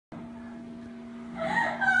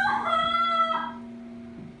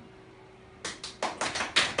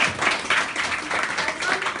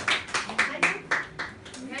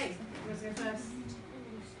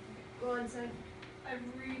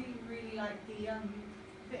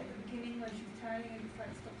bit at the beginning where she's turning and it's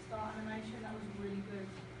like stop-start animation, that was really good.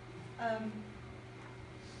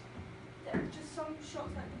 There are just some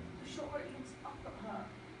shots, like the shot where it looks up at her,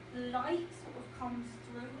 the light sort of comes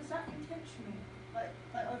through. Was that intentional? Like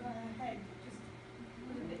over her head, it just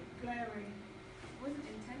was a bit glaring. It wasn't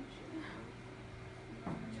intentional.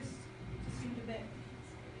 It just seemed a bit,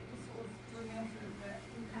 it just sort of threw me off a little bit.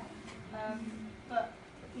 Okay. But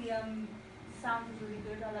the sound was really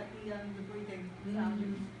good. I like the breathing sound.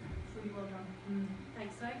 It was really well done.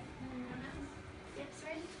 Thanks, Zoe. Anyone else? Yep,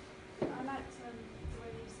 sorry. I liked the way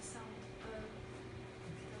they used the sound, the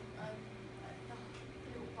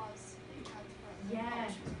little buzz that you had for Yeah.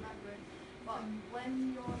 she was remembering. But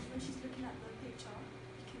when she's looking at the picture,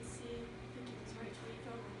 you can see, I think it was Rachel you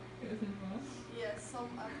filming. Yeah,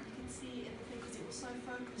 you can see in the thing because it was so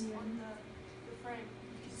focused on the frame.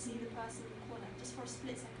 You could see the person in the corner just for a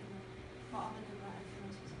split second. But other than that, everything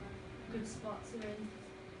else was great. Good spots are in.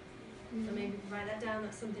 So maybe write that down.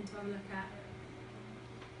 That's something to have a look at.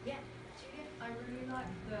 Yeah, Julia. I really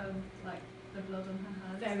liked the blood on her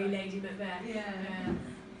hands. Very Lady Macbeth. Yeah.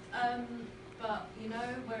 But you know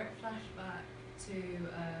where it flashed back to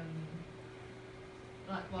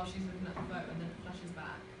like while she's looking at the photo and then it flashes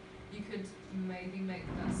back. You could maybe make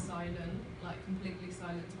that silent, like completely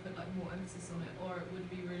silent, to put like more emphasis on it, or it would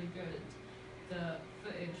be really good. The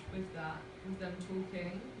footage with that, with them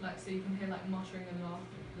talking, like so you can hear like muttering and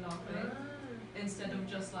laughing, instead of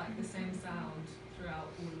just like the same sound throughout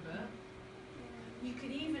all of it. You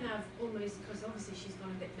could even have almost, because obviously she's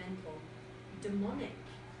gone a bit mental, demonic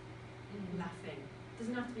laughing.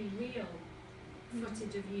 Doesn't have to be real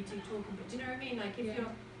footage of you two talking, but do you know what I mean? Like if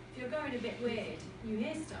you're going a bit weird, you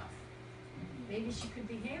hear stuff. Maybe she could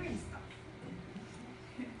be hearing stuff.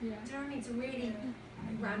 Yeah. Do you know what I mean? To really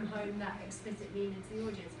ram home that explicit meaning to the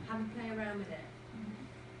audience, have them play around with it.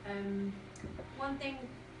 One thing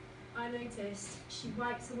I noticed, she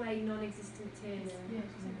wipes away non-existent tears. Yeah,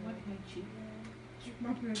 she's like wiping her cheek.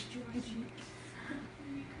 Wiping her cheek.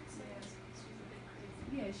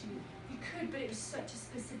 Yeah, You could, but it was such a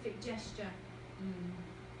specific gesture.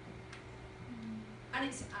 And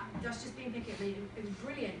it's that's just being picky. It was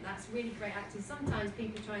brilliant. That's really great acting. Sometimes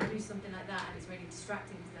people try and do something like that and it's really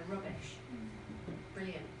distracting because they're rubbish.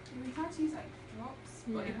 Brilliant. We tried to use like drops,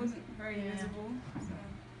 but it wasn't very visible. So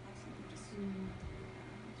I think we just.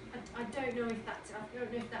 I don't know if that's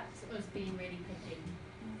us being really picky,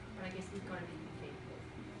 but I guess we've got to be picky.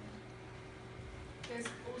 There's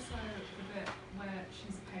also the bit where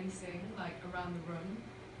she's pacing like around the room.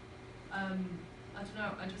 I don't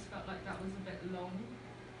know, I just felt like that was a bit long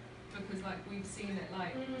because like we've seen it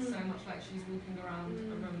like so much, like she's walking around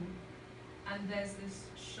a room and there's this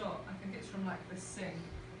shot, I think it's from like the sink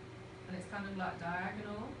and it's kind of like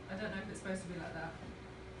diagonal. I don't know if it's supposed to be like that,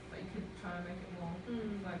 but you could try and make it more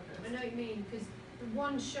focused. I know what you mean, because the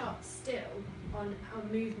one shot still on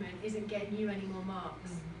movement isn't getting you any more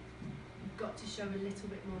marks. You've got to show a little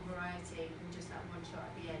bit more variety than just that one shot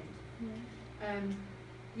at the end.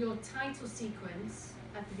 Your title sequence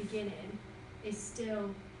at the beginning is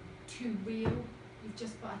still too real. You've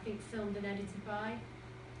just got, I think, filmed and edited by.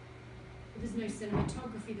 There's no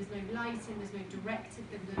cinematography, there's no lighting, there's no directed,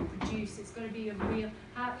 there's no produced. It's got to be a real.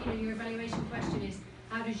 How, your evaluation question is,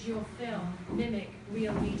 how does your film mimic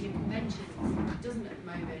real media conventions? It doesn't at the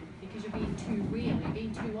moment because you're being too real, you're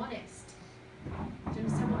being too honest. Do you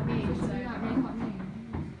understand what I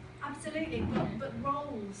mean? Absolutely, but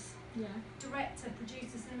roles. Yeah. Director,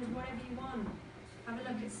 producer, cinemas, whatever you want. Have a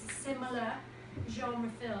look at similar genre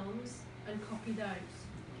films and copy those.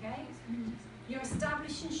 Okay? Your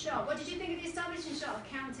establishing shot. What did you think of the establishing shot of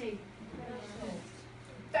County?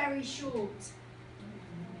 Very short.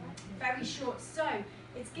 Very short. So,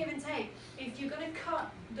 it's give and take. If you're going to cut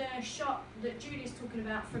the shot that Julie's talking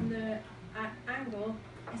about from the angle,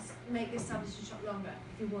 make the establishing shot longer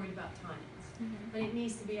if you're worried about timings. But it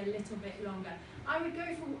needs to be a little bit longer. I would go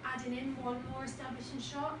for adding in one more establishing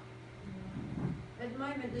shot. At the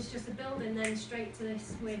moment, there's just a building, then straight to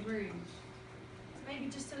this weird room. So maybe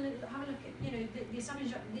just a little. Have a look at, the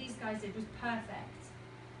establishing shot these guys did was perfect.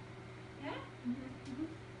 Yeah.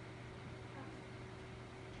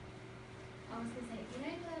 I was going to say,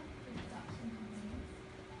 the production company?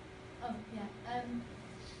 Oh, yeah.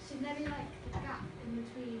 Should there be like a gap in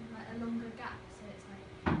between, like a longer gap, so it's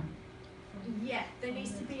like. Yeah, there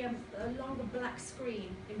needs to be a longer black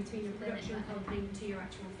screen in between the production company to your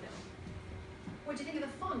actual film. What do you think of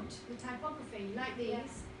the font, the typography? You like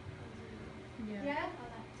these? Yeah? I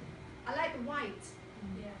liked it. I like the white.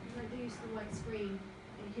 Yeah. I like the use of the white screen,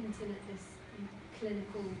 hinting at this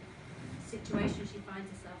clinical situation she finds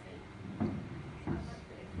herself in. I like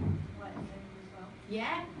the white thing.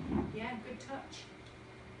 Yeah, yeah, good touch.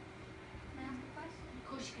 May I ask a question? Of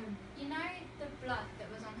course you can. You know the blood that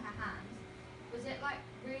was on her hands? Was it like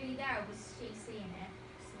really there, or was she seeing it?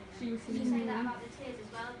 She was Could you seeing say that me. about the tears as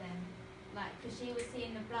well then? Like, because she was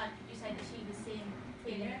seeing the blood, could you say that she was feeling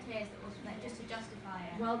Yeah. the tears that was like, just to justify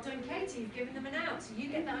it? Well done, Katie. You've given them an out. So you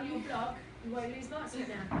get that on your blog. You won't lose marks for it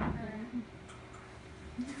now.